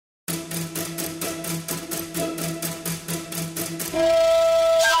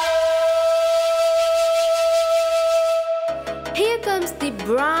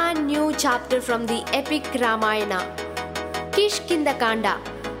chapter from the epic Ramayana, Kishkinda,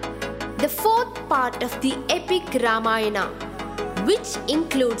 the fourth part of the epic Ramayana, which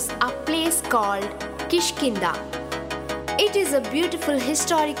includes a place called Kishkinda. It is a beautiful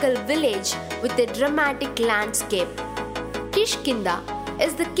historical village with a dramatic landscape. Kishkinda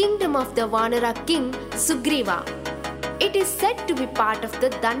is the kingdom of the Vanara king Sugriva. It is said to be part of the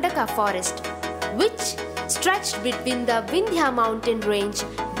Dandaka forest, which stretched between the Vindhya mountain range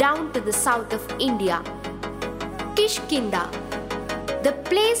down to the south of India. Kishkinda, the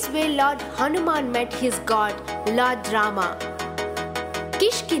place where Lord Hanuman met his god Lord Rama.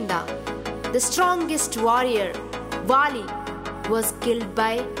 Kishkinda, the strongest warrior, Vali, was killed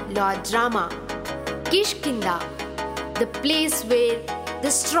by Lord Rama. Kishkinda, the place where the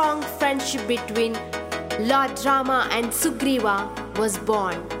strong friendship between Lord Rama and Sugriva was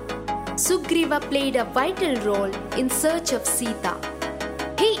born. Sugriva played a vital role in search of Sita.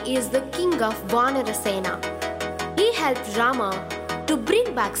 He is the king of Vanarasena. He helped Rama to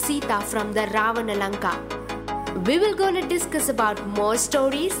bring back Sita from the Ravana Lanka. We will gonna discuss about more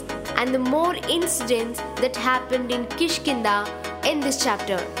stories and the more incidents that happened in Kishkinda in this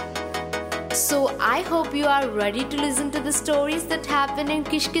chapter. So I hope you are ready to listen to the stories that happened in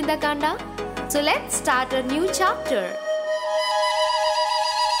Kishkinda Kanda. So let's start a new chapter.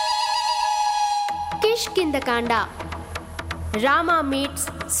 Kishkinda Kanda. Rama meets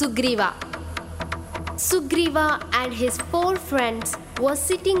Sugriva. Sugriva and his 4 friends were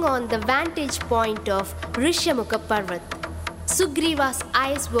sitting on the vantage point of Rishyamukha Parvat. Sugriva's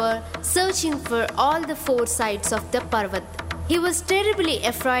eyes were searching for all the 4 sides of the Parvat. He was terribly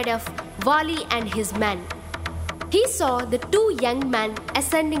afraid of Vali and his men. He saw the 2 young men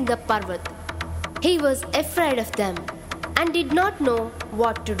ascending the Parvat. He was afraid of them and did not know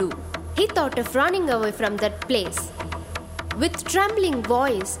what to do. He thought of running away from that place. With trembling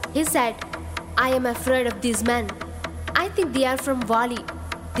voice, he said, "I am afraid of these men. I think they are from Vali.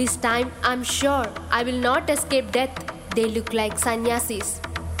 This time I'm sure I will not escape death. They look like sannyasis,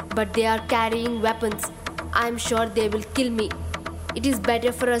 but they are carrying weapons. I am sure they will kill me. It is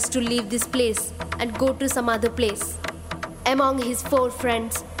better for us to leave this place and go to some other place." Among his 4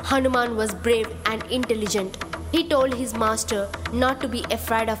 friends, Hanuman was brave and intelligent. He told his master not to be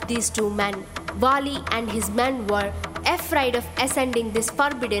afraid of these 2 men. Vali and his men were afraid of ascending this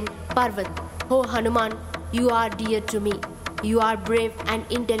forbidden Parvat. "Oh Hanuman, you are dear to me. You are brave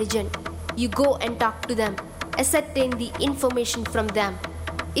and intelligent. You go and talk to them. Ascertain the information from them.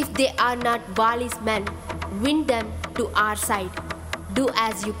 If they are not Vali's men, win them to our side. Do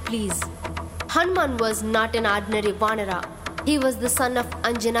as you please." Hanuman was not an ordinary Vanara. He was the son of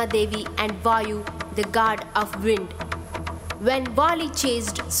Anjana Devi and Vayu, the god of wind. When Vali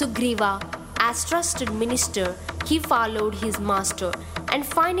chased Sugriva as trusted minister, he followed his master and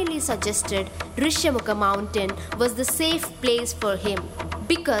finally suggested Rishyamukha mountain was the safe place for him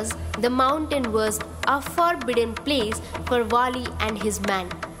because the mountain was a forbidden place for Vali and his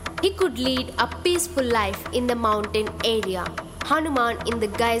men. He could lead a peaceful life in the mountain area. Hanuman, in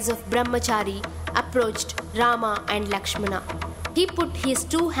the guise of Brahmachari, approached Rama and Lakshmana. He put his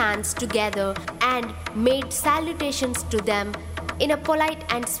 2 hands together and made salutations to them in a polite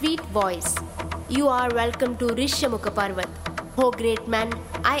and sweet voice. "You are welcome to Rishyamukha Parvat. Oh great man,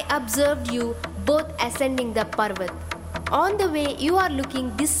 I observed you both ascending the Parvat. On the way, you are looking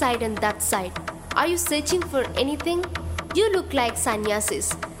this side and that side. Are you searching for anything? You look like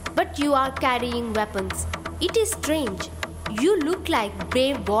sannyasis, but you are carrying weapons. It is strange. You look like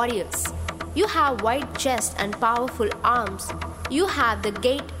brave warriors. You have wide chest and powerful arms. You have the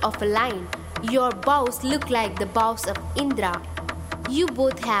gait of a lion. Your bows look like the bows of Indra. You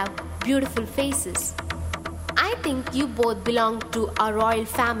both have beautiful faces. I think you both belong to a royal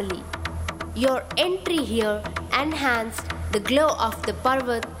family. Your entry here enhanced the glow of the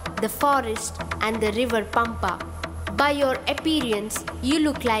Parvat, the forest, and the river Pampa. By your appearance, you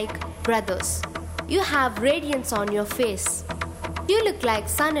look like brothers. You have radiance on your face. You look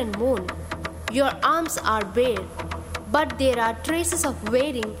like sun and moon. Your arms are bare, but there are traces of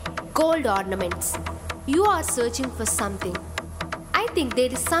wearing gold ornaments. You are searching for something. I think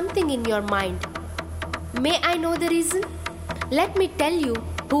there is something in your mind. May I know the reason? Let me tell you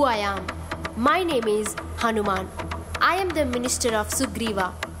who I am. My name is Hanuman. I am the minister of Sugriva,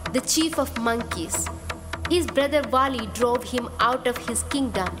 the chief of monkeys. His brother Vali drove him out of his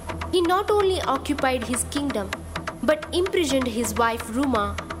kingdom. He not only occupied his kingdom, but imprisoned his wife Ruma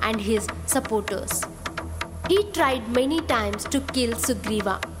and his supporters. He tried many times to kill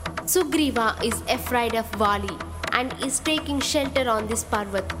Sugriva. Sugriva is afraid of Vali and is taking shelter on this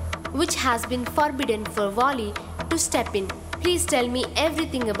Parvat, which has been forbidden for Vali to step in. Please tell me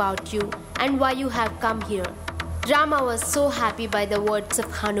everything about you and why you have come here." Rama was so happy by the words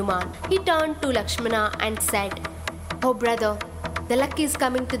of Hanuman. He turned to Lakshmana and said, "Oh brother, the luck is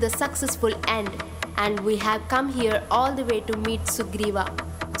coming to the successful end, and we have come here all the way to meet Sugriva.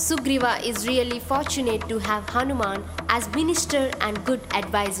 Sugriva is really fortunate to have Hanuman as minister and good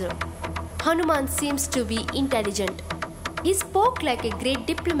advisor. Hanuman seems to be intelligent. He spoke like a great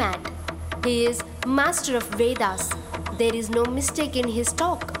diplomat. He is master of Vedas. There is no mistake in his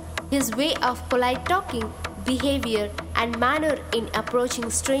talk. His way of polite talking, behavior, and manner in approaching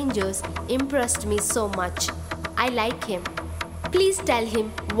strangers impressed me so much. I like him. Please tell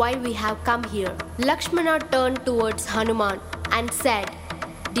him why we have come here." Lakshmana turned towards Hanuman and said,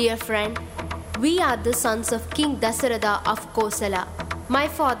 "Dear friend, we are the sons of King Dasaratha of Kosala. My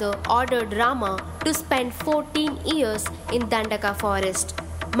father ordered Rama to spend 14 years in Dandaka forest.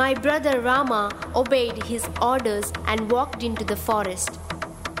 My brother Rama obeyed his orders and walked into the forest.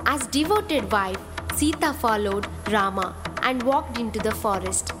 As devoted wife, Sita followed Rama and walked into the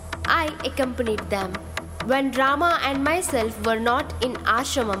forest. I accompanied them. When Rama and myself were not in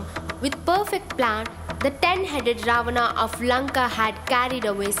ashramam with perfect plan, the 10-headed Ravana of Lanka had carried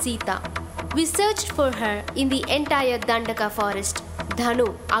away Sita. We searched for her in the entire Dandaka forest. Dhanu,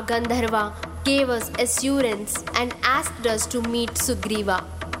 our Gandharva, gave us assurance and asked us to meet Sugriva.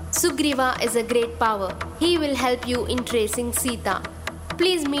 Sugriva is a great power. He will help you in tracing Sita.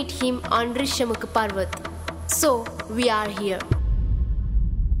 Please meet him on Rishamukha Parvat. So, we are here."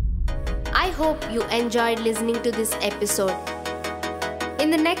 I hope you enjoyed listening to this episode.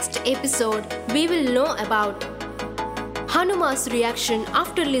 In the next episode, we will know about Hanuman's reaction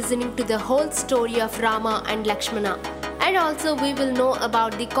after listening to the whole story of Rama and Lakshmana. And also we will know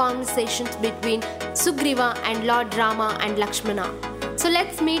about the conversations between Sugriva and Lord Rama and Lakshmana. So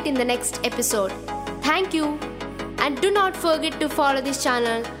let's meet in the next episode. Thank you. And do not forget to follow this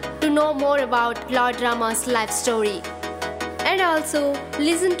channel to know more about Lord Rama's life story. And also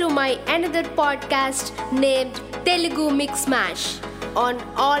listen to my another podcast named Telugu Mix Mash on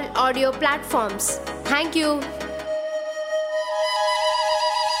all audio platforms. Thank you.